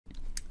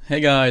Hey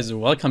guys,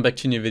 welcome back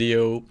to a new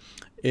video.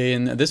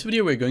 In this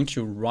video we're going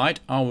to write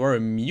our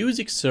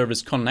music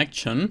service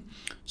connection.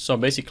 So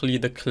basically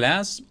the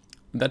class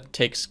that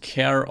takes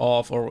care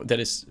of, or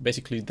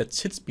that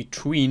sits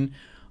between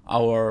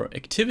our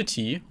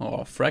activity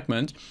or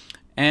fragment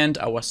and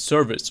our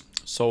service.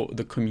 So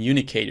the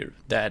communicator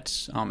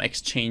that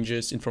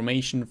exchanges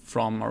information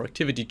from our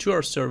activity to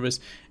our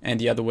service and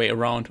the other way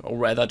around, or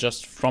rather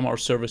just from our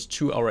service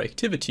to our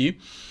activity.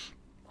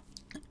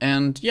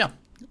 And yeah,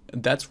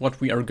 that's what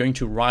we are going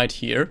to write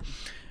here.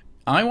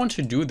 I want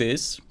to do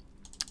this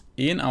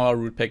in our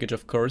root package,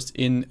 of course,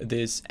 in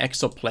this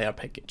EXO player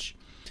package.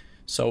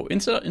 So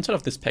instead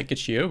of this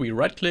package here, we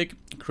right click,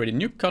 create a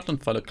new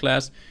Kotlin file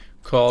class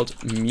called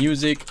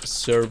music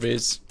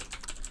service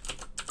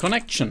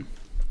connection.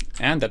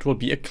 And that will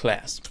be a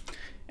class.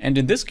 And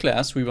in this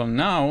class, we will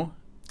now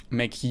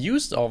make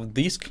use of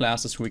these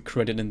classes we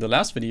created in the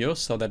last video.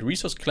 So that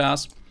resource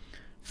class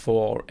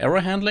for error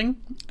handling,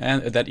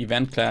 and that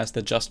event class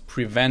that just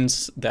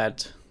prevents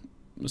that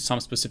some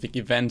specific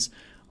events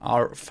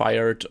are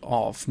fired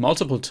off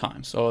multiple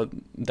times, or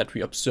that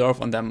we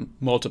observe on them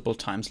multiple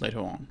times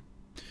later on.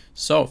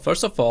 So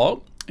first of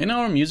all, in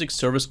our music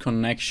service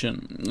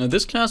connection,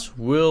 this class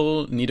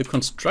will need a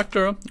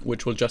constructor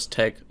which will just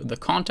take the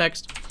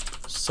context.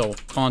 So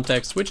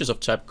context, which is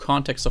of type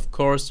context, of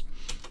course,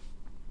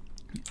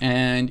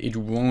 and it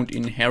won't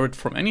inherit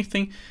from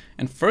anything.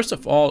 And first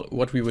of all,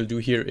 what we will do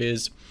here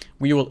is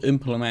we will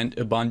implement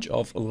a bunch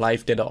of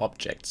live data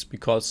objects,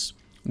 because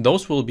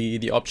those will be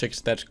the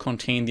objects that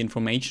contain the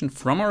information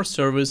from our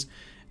service,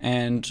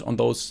 and on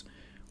those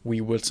we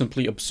will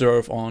simply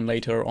observe on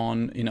later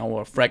on in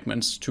our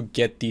fragments to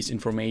get these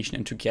information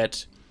and to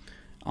get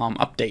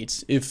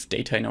updates if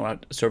data in our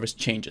service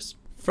changes.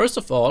 First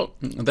of all,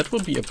 that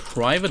will be a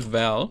private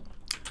val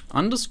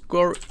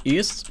underscore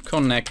is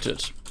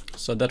connected.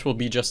 So that will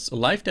be just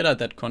live data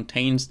that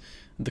contains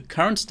the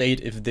current state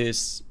if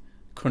this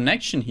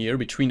connection here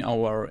between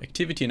our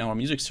activity and our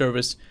music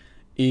service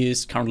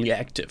is currently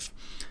active.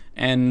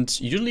 And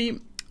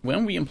usually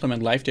when we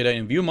implement live data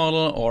in view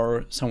model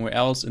or somewhere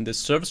else in this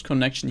service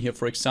connection here,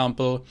 for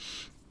example,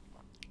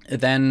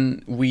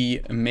 then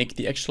we make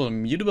the actual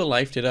mutable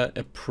live data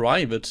a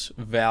private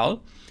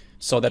val,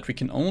 so that we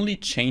can only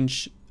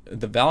change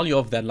the value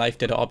of that live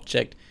data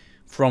object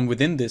from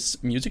within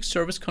this music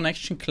service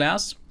connection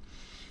class.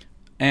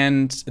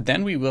 And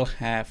then we will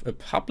have a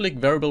public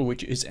variable,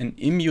 which is an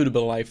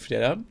immutable live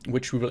data,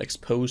 which we will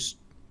expose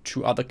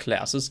to other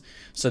classes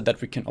so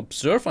that we can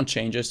observe on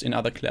changes in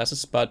other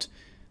classes, but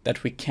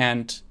that we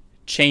can't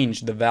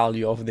change the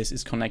value of this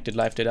is connected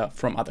live data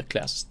from other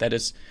classes. That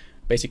is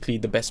basically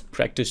the best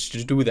practice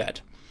to do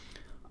that.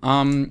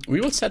 We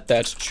will set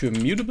that to a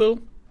mutable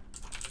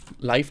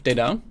live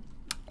data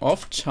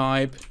of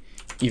type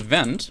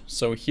event.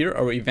 So here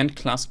our event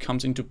class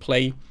comes into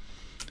play.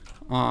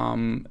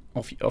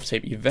 Of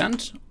type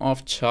event,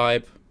 of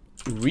type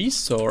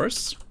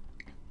resource,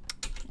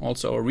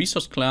 also a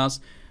resource class,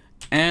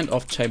 and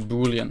of type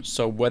boolean,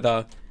 so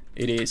whether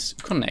it is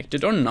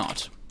connected or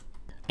not.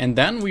 And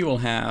then we will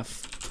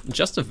have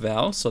just a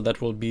val, so that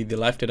will be the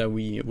live data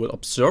we will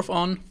observe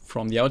on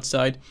from the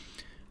outside,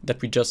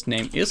 that we just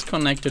name is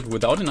connected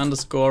without an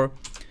underscore.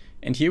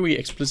 And here we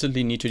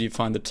explicitly need to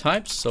define the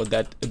types, so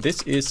that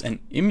this is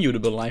an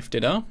immutable live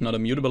data, not a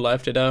mutable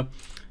live data.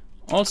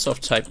 Also of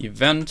type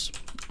event,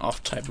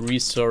 of type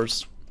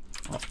resource,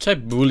 of type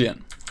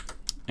boolean.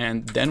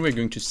 And then we're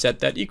going to set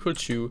that equal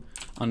to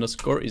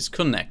underscore is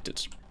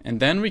connected. And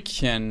then we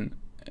can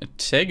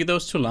take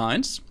those two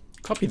lines,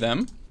 copy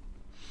them,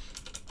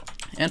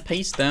 and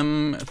paste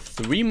them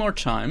 3 more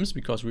times,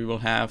 because we will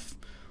have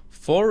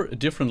 4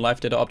 different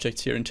live data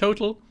objects here in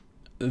total.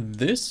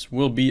 This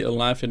will be a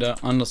live data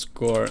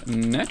underscore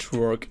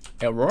network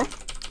error,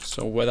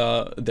 so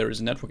whether there is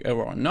a network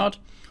error or not.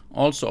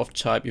 Also of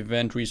type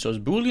event resource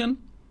boolean,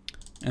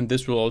 and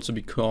this will also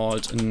be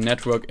called a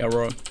network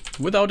error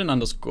without an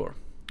underscore,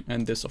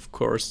 and this of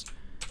course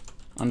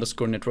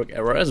underscore network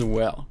error as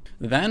well.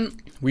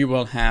 Then we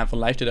will have a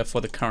live data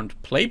for the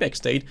current playback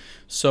state,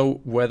 so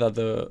whether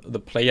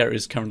the player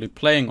is currently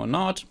playing or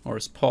not, or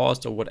is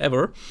paused or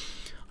whatever.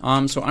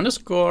 So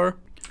underscore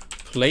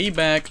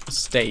playback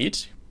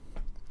state,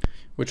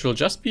 which will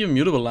just be a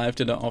mutable live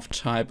data of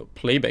type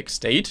playback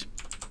state.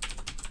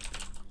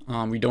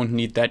 We don't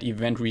need that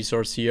event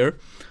resource here.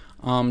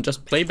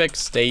 Just playback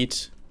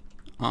state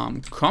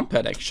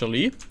compat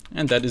actually,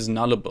 and that is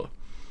nullable.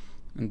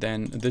 And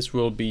then this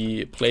will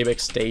be playback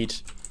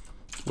state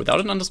without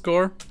an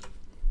underscore,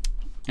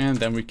 and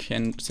then we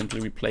can simply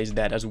replace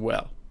that as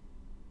well.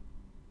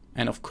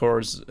 And of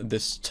course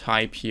this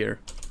type here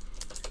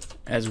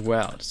as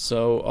well.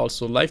 So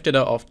also live data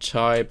of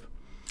type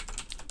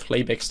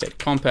playback state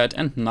compat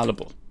and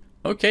nullable.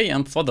 Okay,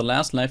 and for the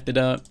last live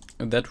data,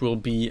 that will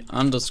be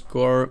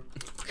underscore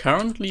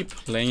currently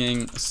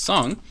playing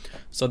song.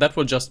 So that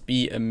will just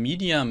be a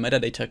media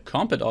metadata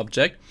compat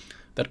object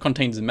that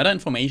contains meta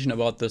information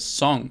about the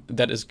song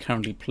that is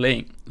currently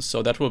playing.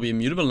 So that will be a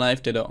mutable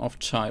live data of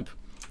type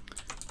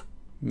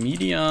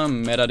media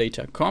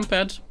metadata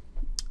compat,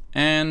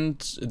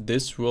 and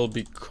this will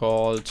be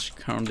called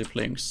currently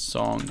playing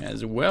song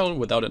as well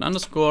without an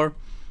underscore.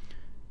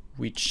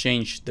 We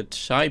change the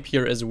type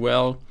here as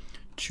well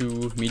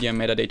to media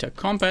metadata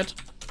compat,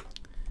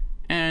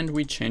 and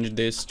we change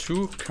this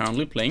to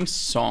currently playing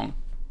song.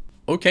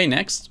 Okay,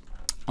 next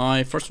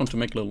I first want to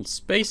make a little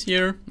space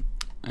here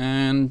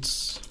and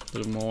a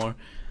little more.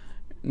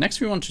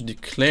 Next we want to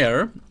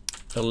declare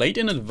a late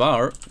init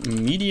var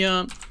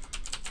media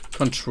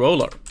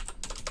controller.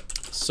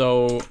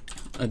 So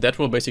that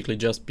will basically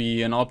just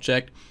be an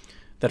object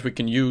that we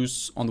can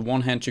use on the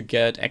one hand to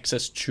get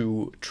access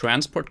to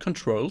transport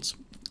controls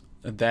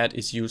that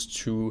is used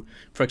to,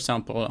 for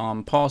example,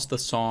 pause the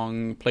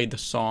song, play the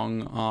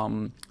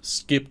song,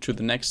 skip to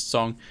the next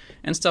song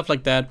and stuff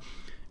like that,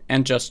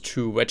 and just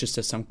to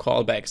register some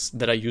callbacks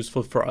that are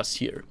useful for us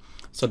here.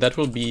 So that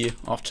will be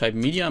of type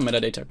media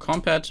metadata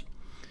compat,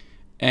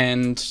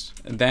 and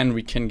then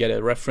we can get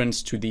a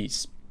reference to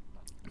these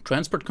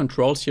transport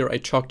controls here I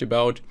talked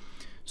about.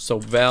 So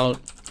val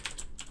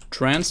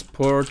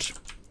transport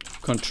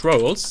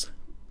controls,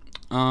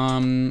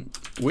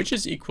 which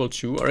is equal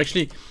to, or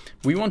actually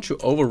we want to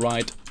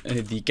override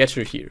the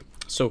getter here.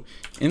 So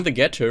in the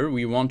getter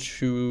we want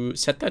to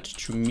set that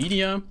to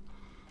media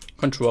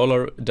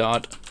controller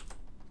dot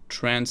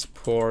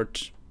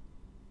transport.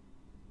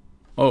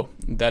 Oh,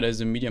 that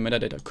is a media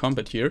metadata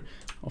compat here.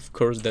 Of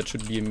course that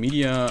should be a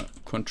media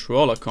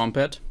controller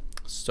compat,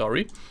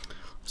 sorry.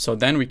 So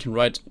then we can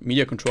write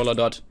media controller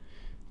dot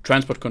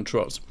transport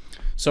controls.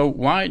 So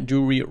why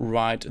do we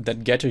write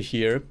that getter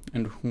here,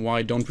 and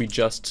why don't we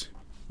just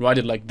write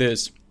it like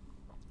this?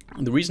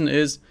 The reason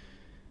is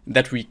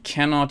that we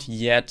cannot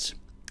yet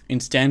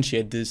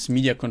instantiate this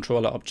media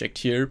controller object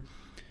here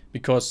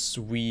because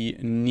we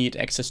need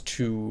access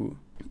to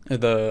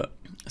the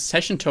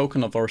session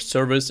token of our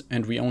service,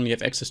 and we only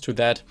have access to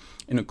that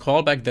in a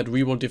callback that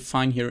we will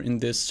define here in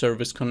this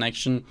service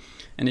connection.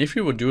 And if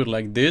we would do it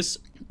like this,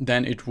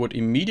 then it would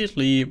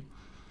immediately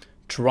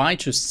try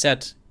to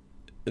set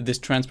this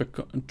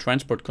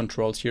transport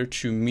controls here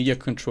to media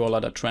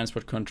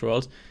controller.transport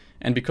controls.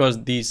 And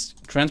because these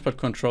transport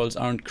controls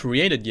aren't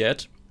created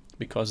yet,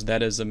 because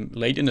that is a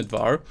late init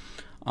var,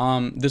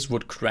 this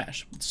would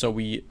crash. So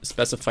we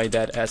specify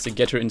that as a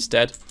getter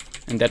instead,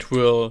 and that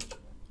will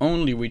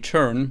only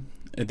return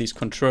these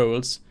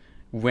controls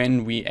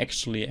when we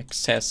actually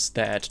access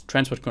that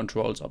transport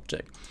controls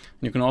object.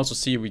 And you can also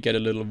see we get a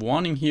little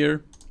warning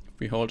here if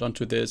we hold on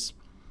to this,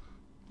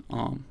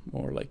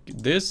 or like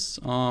this.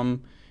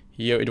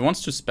 Here it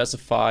wants to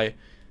specify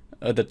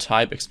the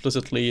type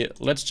explicitly.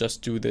 Let's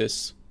just do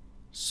this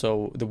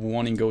so the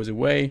warning goes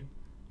away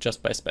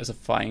just by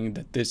specifying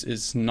that this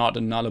is not a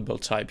nullable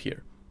type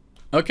here.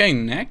 Okay,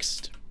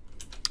 next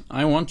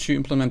I want to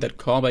implement that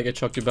callback I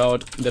talked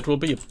about. That will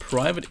be a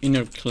private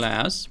inner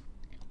class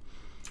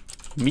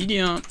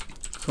media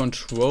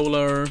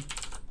controller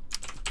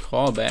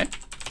callback,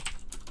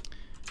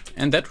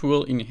 and that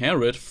will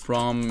inherit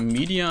from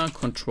media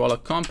controller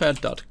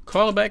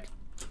compat.callback.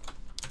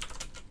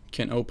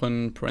 Can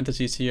open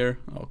parentheses here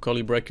or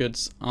curly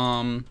brackets,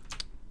 also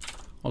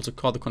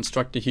call the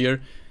constructor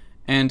here,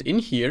 and in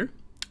here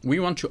we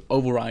want to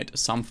override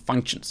some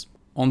functions.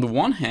 On the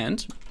one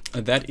hand,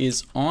 that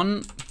is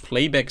on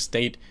playback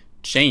state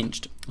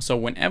changed. So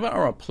whenever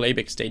our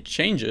playback state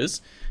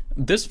changes,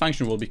 this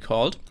function will be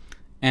called,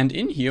 and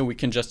in here we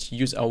can just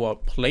use our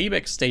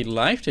playback state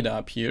live data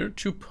up here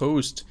to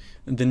post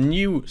the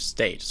new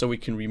state. So we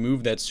can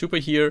remove that super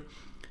here,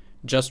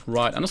 just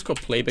write underscore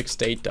playback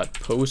state dot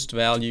post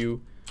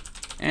value,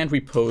 and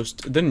we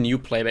post the new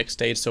playback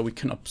state so we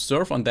can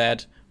observe on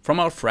that from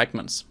our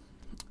fragments.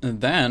 And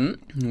then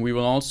we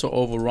will also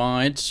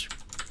override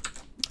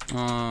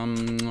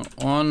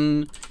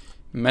on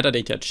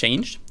metadata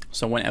changed.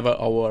 So whenever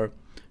our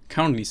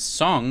currently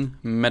song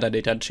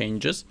metadata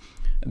changes,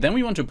 then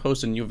we want to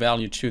post a new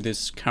value to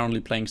this currently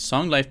playing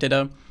song live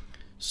data.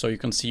 So you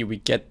can see we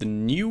get the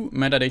new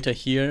metadata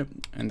here,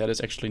 and that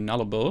is actually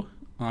nullable.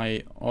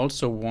 I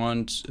also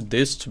want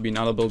this to be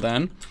nullable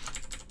then.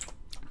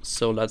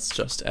 So let's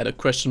just add a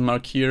question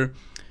mark here.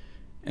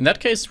 In that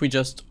case, we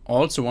just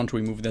also want to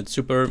remove that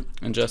super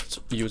and just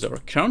use our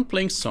current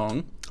playing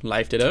song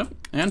live data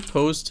and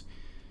post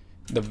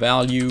the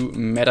value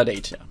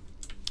metadata.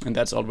 And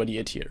that's already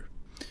it here.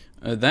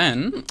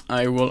 Then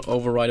I will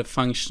override a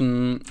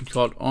function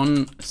called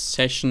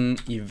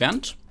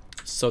onSessionEvent.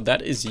 So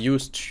that is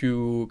used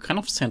to kind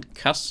of send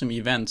custom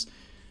events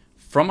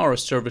from our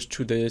service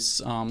to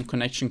this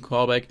connection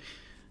callback.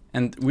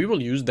 And we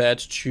will use that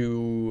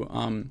to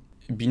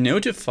be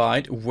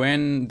notified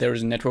when there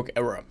is a network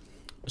error.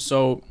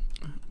 So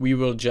we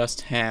will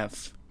just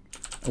have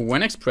a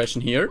when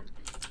expression here.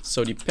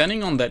 So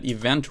depending on that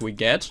event we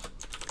get,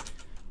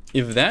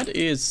 if that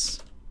is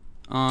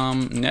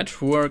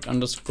network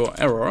underscore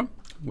error,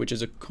 which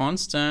is a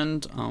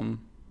constant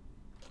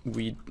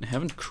we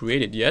haven't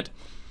created yet.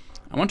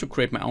 I want to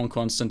create my own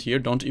constant here.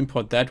 Don't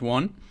import that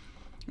one.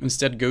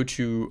 Instead go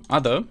to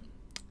other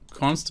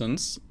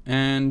constants,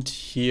 and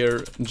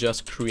here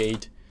just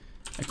create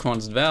a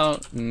constant val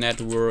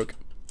network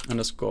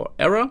underscore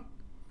error.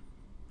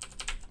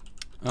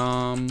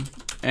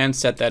 and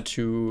set that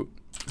to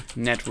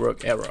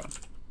network error.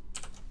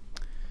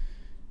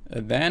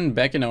 Then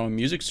back in our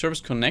music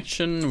service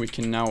connection, we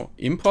can now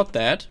import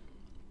that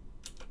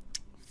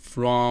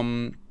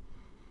from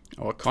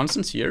our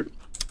constants here.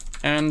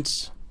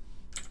 And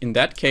in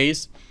that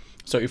case,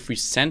 so if we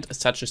send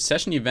such a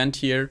session event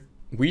here,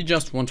 we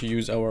just want to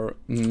use our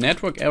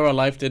network error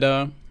live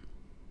data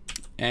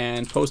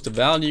and post a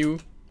value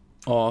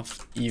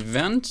of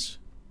event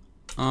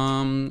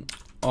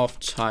of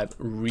type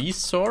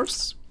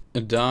resource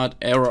dot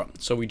error.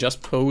 So we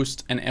just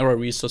post an error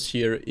resource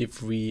here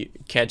if we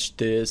catch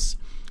this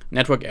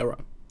network error.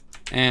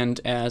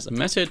 And as a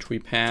message, we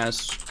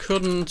pass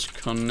couldn't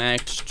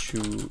connect to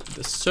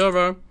the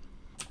server.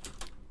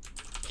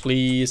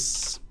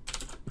 Please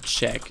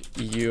check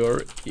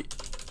your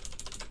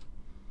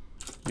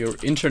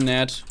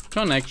internet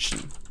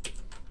connection.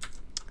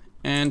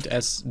 And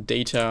as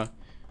data,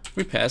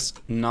 we pass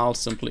null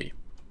simply.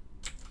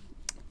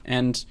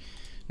 And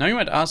now you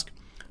might ask,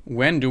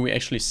 when do we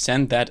actually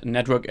send that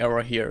network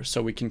error here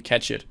so we can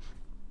catch it?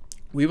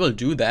 We will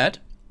do that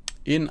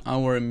in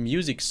our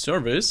music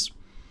service.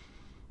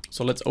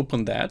 So let's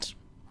open that,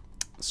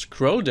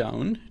 scroll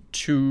down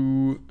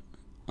to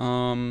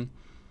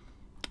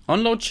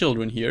unload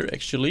children here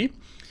actually.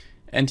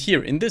 And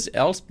here in this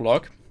else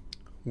block,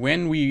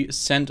 when we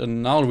send a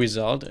null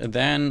result,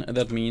 then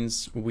that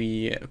means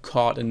we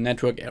caught a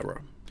network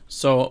error.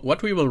 So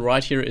what we will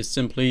write here is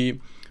simply,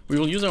 we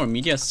will use our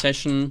media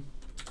session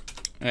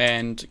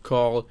and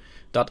call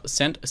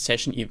 .send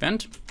session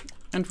event,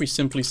 and we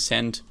simply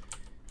send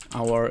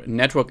our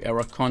network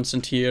error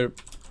constant here.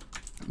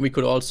 We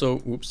could also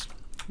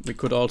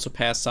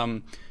pass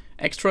some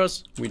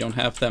extras. We don't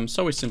have them,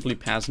 so we simply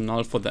pass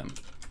null for them.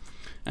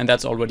 And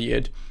that's already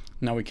it.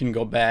 Now we can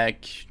go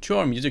back to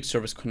our music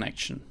service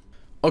connection.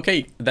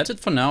 Okay, that's it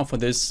for now for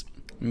this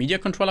media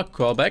controller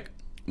callback.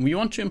 We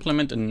want to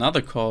implement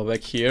another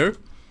callback here,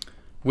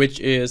 which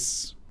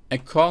is a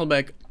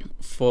callback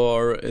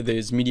for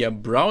this media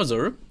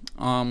browser.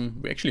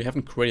 We actually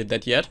haven't created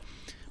that yet,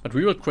 but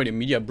we will create a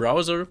media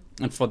browser,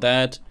 and for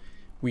that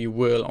we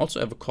will also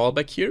have a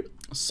callback here.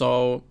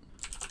 So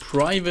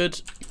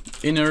private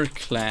inner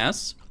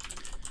class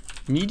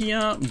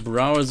media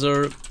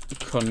browser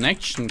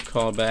connection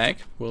callback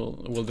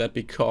will that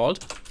be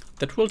called.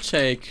 That will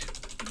take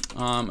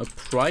a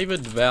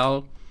private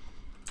val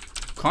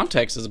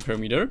context as a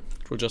parameter.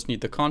 It will just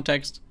need the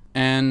context,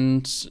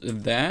 and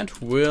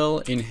that will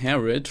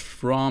inherit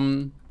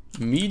from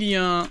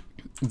media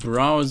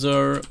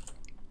browser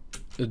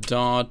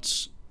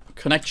dot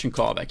connection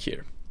callback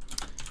here.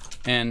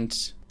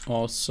 And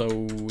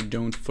also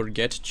don't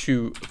forget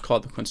to call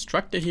the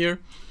constructor here.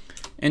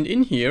 And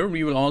in here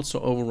we will also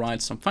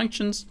override some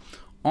functions.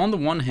 On the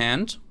one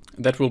hand,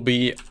 that will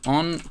be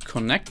on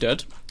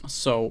connected.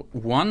 So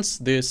once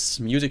this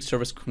music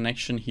service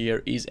connection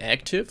here is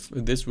active,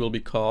 this will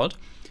be called.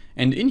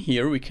 And in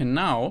here we can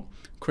now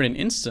create an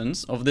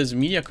instance of this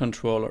media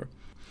controller,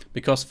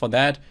 because for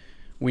that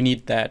we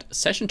need that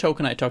session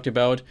token I talked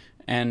about,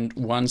 and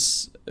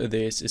once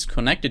this is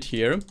connected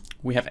here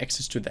we have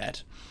access to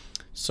that.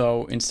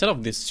 So instead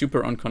of this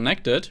super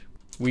unconnected,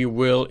 we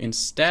will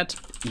instead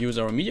use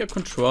our media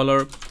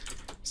controller,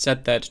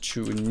 set that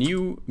to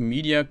new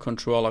media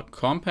controller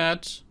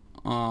compat,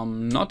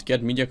 not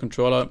get media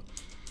controller,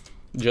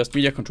 just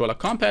media controller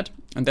compat,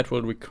 and that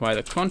will require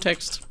the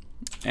context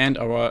and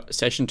our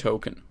session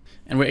token.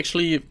 And we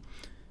actually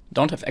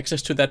don't have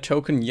access to that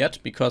token yet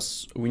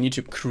because we need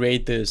to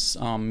create this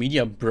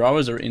media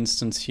browser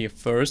instance here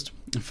first.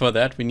 For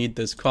that we need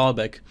this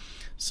callback.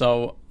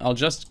 So I'll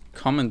just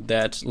comment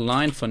that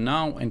line for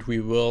now, and we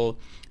will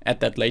add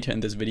that later in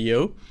this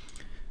video.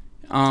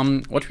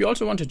 What we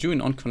also want to do in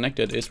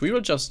onConnected is we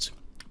will just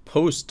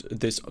post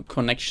this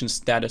connection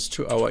status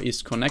to our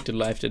isConnected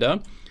live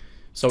data.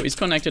 So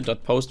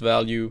isConnected.post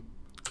value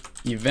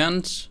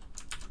event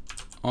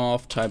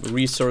of type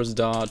resource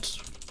dot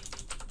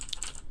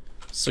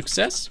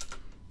success,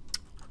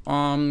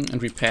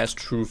 and we pass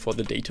true for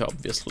the data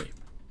obviously.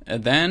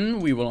 And then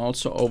we will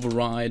also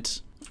override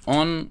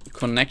on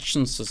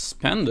connection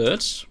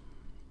suspended.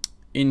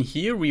 In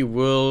here we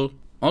will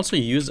also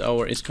use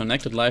our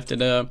isConnected live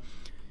data,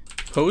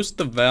 post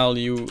the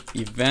value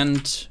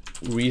event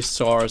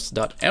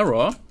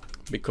resource.error,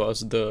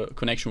 because the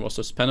connection was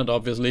suspended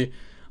obviously.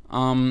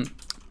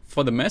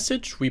 For the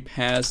message we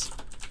pass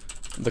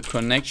the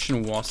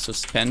connection was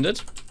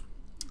suspended,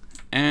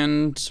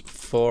 and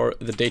for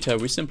the data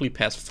we simply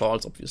pass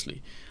false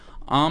obviously.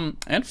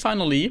 And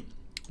finally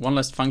one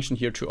last function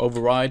here to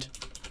override,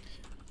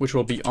 which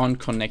will be on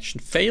connection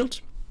failed,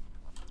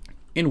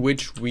 in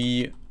which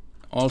we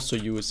also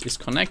use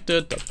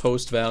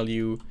isConnected.post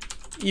value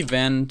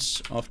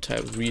event of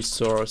type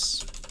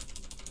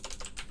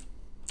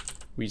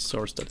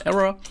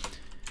resource.error,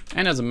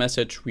 and as a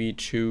message we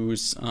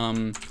choose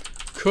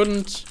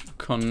couldn't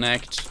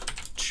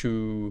connect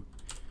to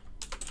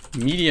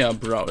media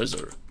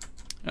browser,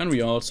 and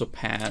we also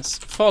pass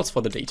false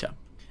for the data.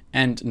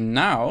 And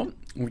now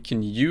we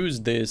can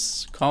use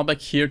this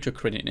callback here to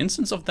create an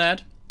instance of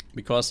that,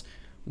 because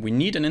we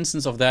need an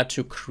instance of that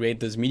to create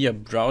this media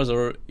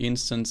browser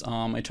instance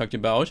I talked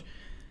about.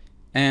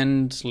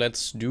 And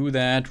let's do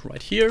that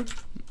right here.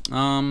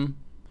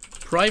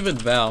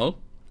 Private val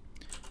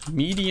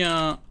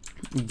media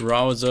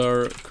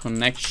browser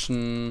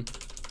connection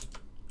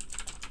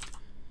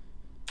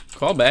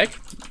callback,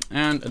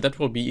 and that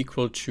will be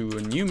equal to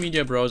a new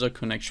media browser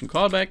connection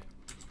callback,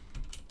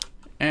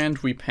 and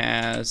we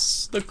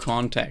pass the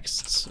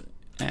context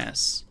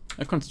as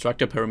a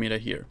constructor parameter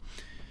here.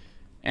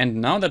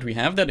 And now that we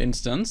have that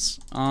instance,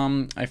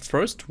 I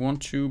first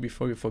want to,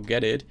 before we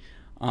forget it,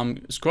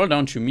 scroll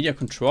down to media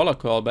controller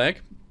callback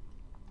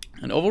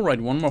and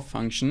override one more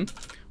function,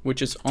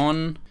 which is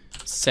on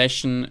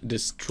session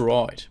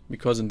destroyed,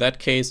 because in that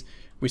case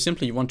we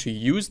simply want to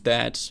use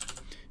that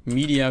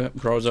media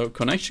browser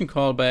connection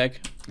callback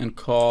and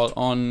call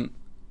on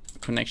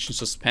connection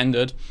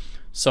suspended,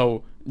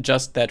 so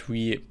just that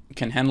we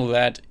can handle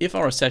that if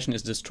our session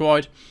is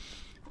destroyed,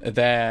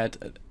 that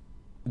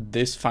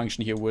this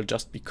function here will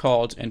just be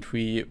called and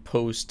we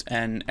post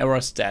an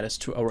error status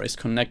to our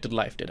isConnected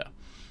live data.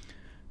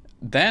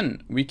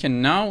 Then we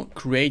can now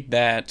create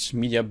that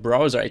media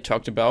browser I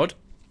talked about,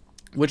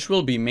 which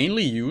will be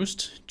mainly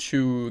used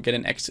to get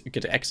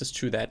access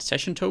to that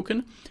session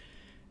token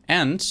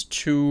and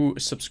to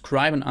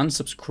subscribe and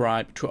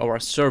unsubscribe to our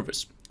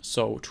service,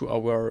 so to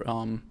our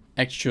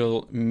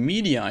actual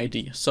media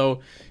ID. So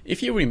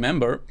if you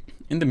remember,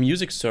 in the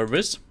music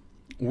service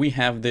we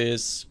have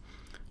this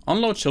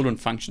onload children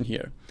function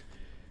here,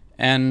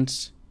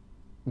 and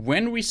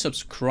when we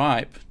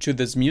subscribe to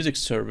this music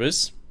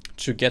service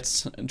to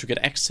get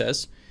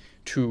access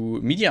to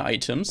media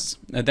items,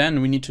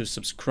 then we need to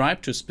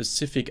subscribe to a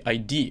specific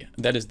ID,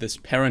 that is this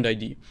parent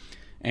ID.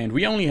 And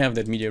we only have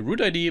that media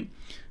root ID,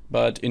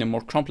 but in a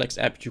more complex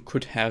app you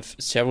could have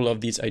several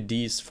of these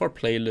IDs for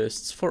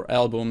playlists, for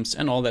albums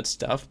and all that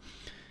stuff.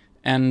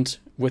 And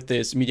with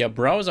this media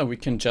browser we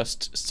can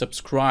just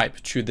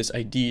subscribe to this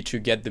ID to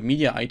get the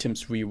media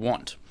items we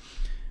want.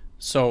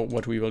 So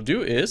what we will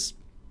do is,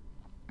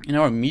 in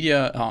our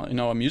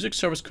music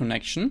service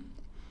connection,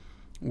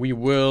 we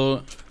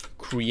will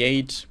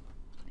create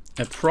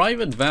a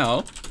private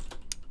val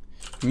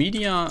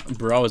media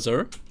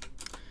browser,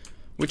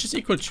 which is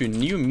equal to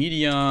new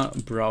media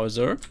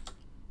browser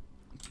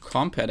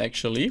compat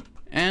actually,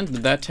 and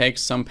that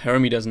takes some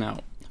parameters now.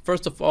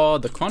 First of all,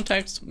 the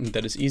context,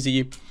 that is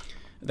easy.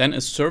 Then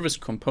a service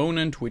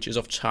component, which is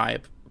of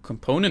type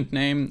component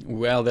name.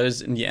 Well, that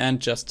is in the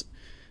end just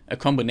a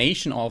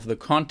combination of the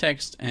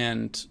context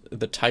and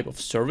the type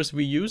of service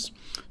we use.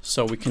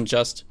 So we can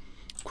just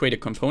create a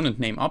component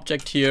name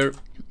object here,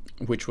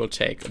 which will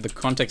take the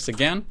context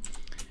again,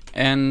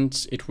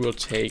 and it will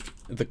take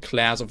the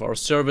class of our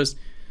service.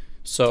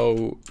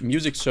 So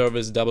music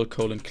service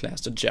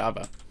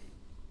 :class.java.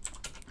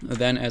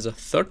 Then as a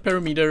third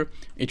parameter,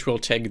 it will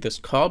take this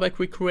callback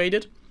we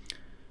created.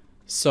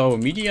 So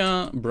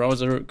media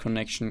browser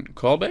connection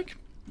callback.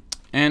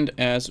 And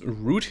as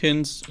root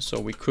hints, so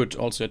we could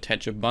also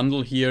attach a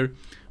bundle here,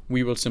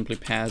 we will simply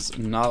pass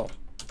null.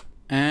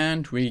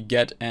 And we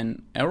get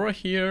an error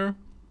here.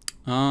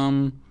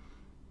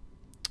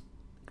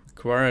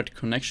 Required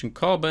connection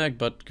callback,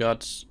 but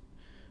got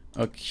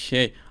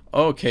okay,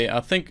 I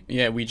think,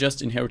 yeah, we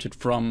just inherited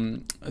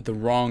from the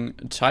wrong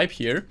type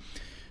here.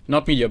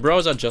 Not media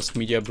browser, just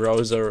media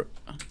browser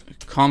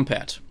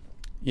compat.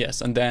 Yes,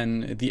 and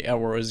then the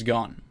error is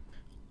gone.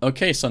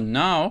 Okay, so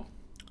now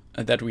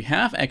that we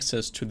have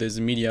access to this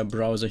media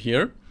browser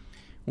here,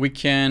 we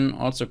can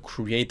also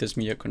create this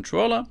media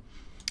controller.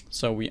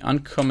 So we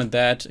uncomment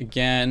that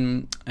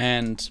again,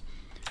 and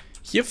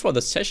here for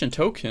the session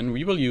token,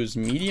 we will use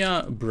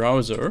media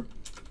browser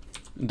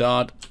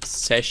dot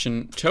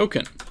session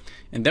token,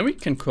 and then we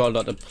can call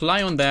dot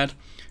apply on that,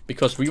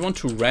 because we want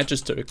to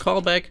register a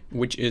callback,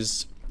 which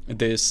is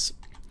this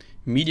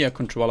media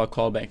controller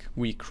callback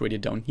we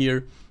created down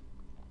here.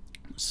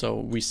 So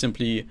we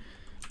simply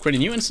create a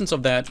new instance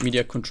of that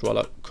media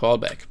controller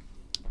callback,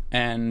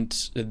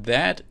 and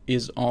that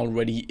is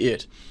already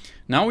it.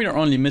 Now we are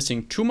only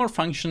missing two more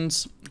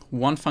functions,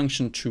 one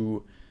function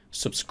to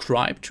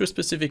subscribe to a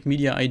specific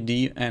media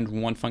ID and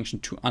one function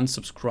to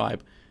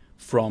unsubscribe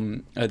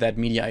from that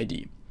media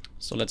ID.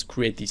 So let's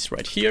create these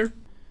right here.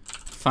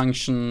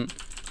 Function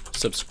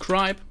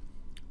subscribe,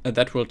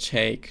 that will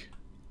take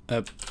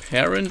a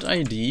parent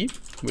ID,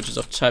 which is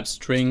of type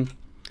string,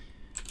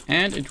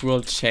 and it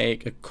will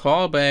take a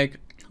callback,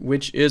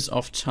 which is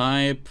of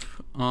type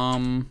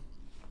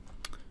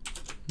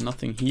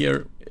nothing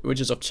here, which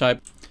is of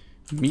type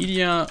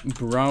media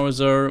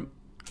browser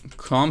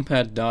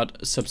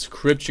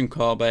compat.subscription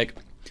callback,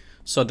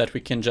 so that we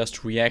can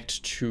just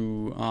react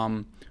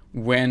to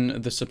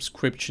when the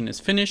subscription is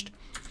finished.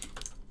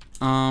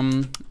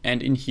 And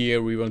in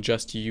here we will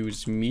just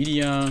use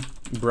media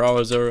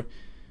browser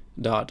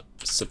dot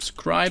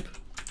subscribe,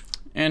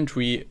 and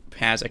we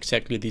pass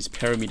exactly these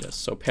parameters,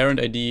 so parent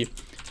ID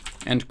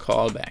and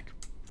callback.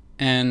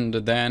 And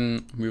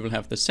then we will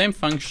have the same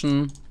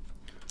function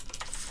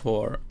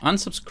for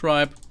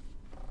unsubscribe.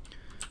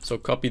 So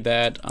copy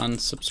that,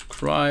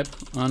 unsubscribe,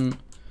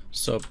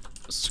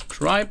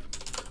 subscribe,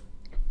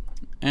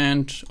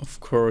 and of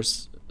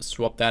course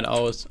swap that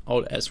out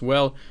as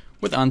well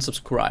with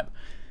unsubscribe.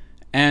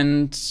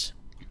 And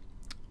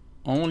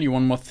only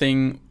one more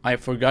thing I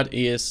forgot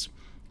is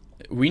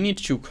we need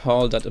to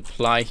call that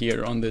apply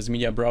here on this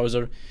media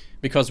browser,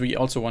 because we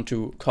also want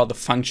to call the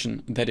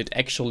function that it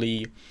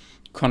actually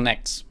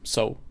connects,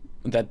 so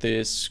that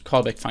this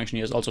callback function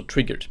here is also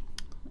triggered.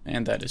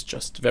 And that is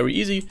just very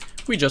easy.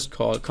 We just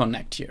call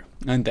connect here,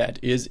 and that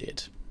is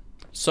it.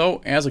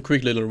 So as a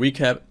quick little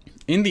recap,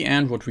 in the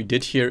end what we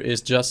did here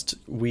is just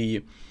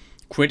we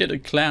created a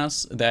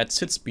class that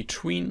sits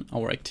between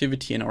our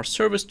activity and our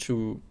service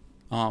to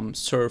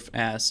serve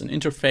as an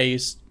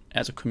interface,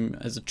 as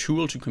a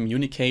tool to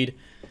communicate.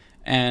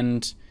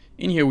 And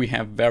in here we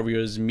have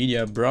various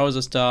media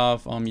browser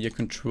stuff, media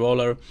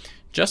controller,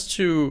 just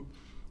to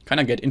kind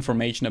of get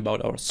information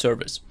about our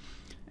service.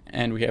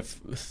 And we have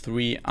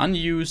 3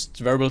 unused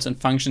variables and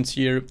functions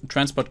here: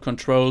 transport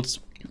controls,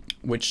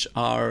 which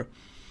are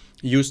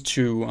used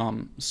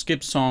to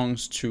skip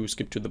songs, to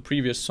skip to the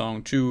previous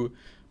song, to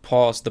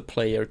pause the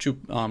player, to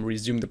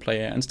resume the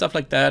player, and stuff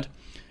like that.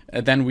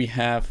 Then we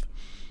have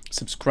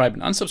subscribe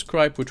and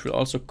unsubscribe, which we'll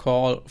also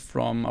call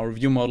from our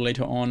view model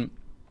later on,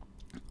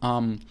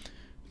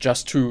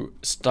 just to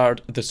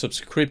start the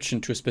subscription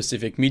to a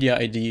specific media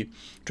ID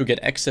to get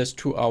access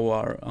to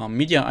our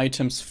media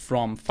items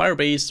from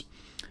Firebase.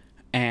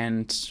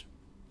 And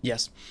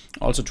yes,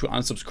 also to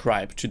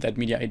unsubscribe to that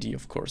media ID,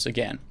 of course,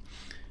 again.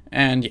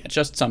 And yeah,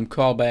 just some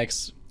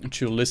callbacks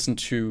to listen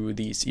to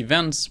these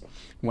events: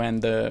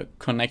 when the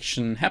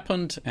connection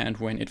happened and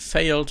when it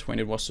failed, when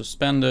it was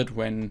suspended,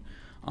 when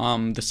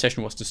the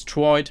session was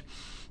destroyed,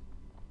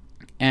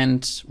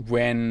 and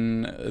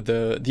when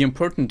the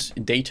important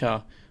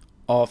data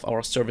of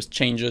our service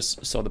changes,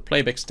 so the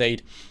playback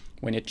state,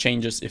 when it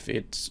changes, if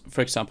it,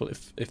 for example,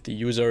 if the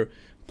user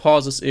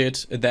pauses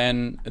it,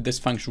 then this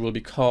function will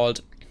be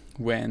called.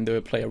 When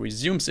the player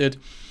resumes it,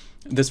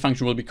 this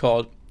function will be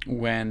called.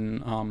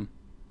 When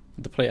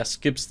the player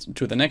skips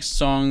to the next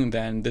song,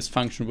 then this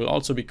function will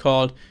also be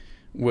called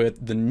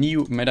with the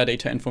new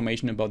metadata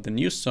information about the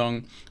new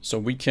song, so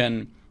we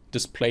can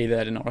display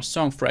that in our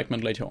song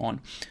fragment later on,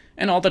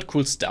 and all that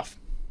cool stuff.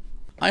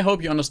 I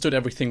hope you understood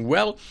everything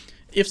well.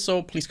 If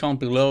so, please comment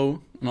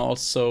below, and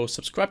also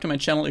subscribe to my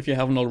channel if you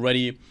haven't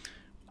already.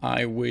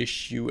 I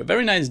wish you a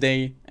very nice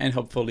day, and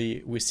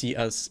hopefully we see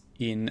us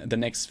in the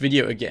next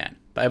video again.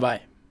 Bye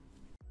bye.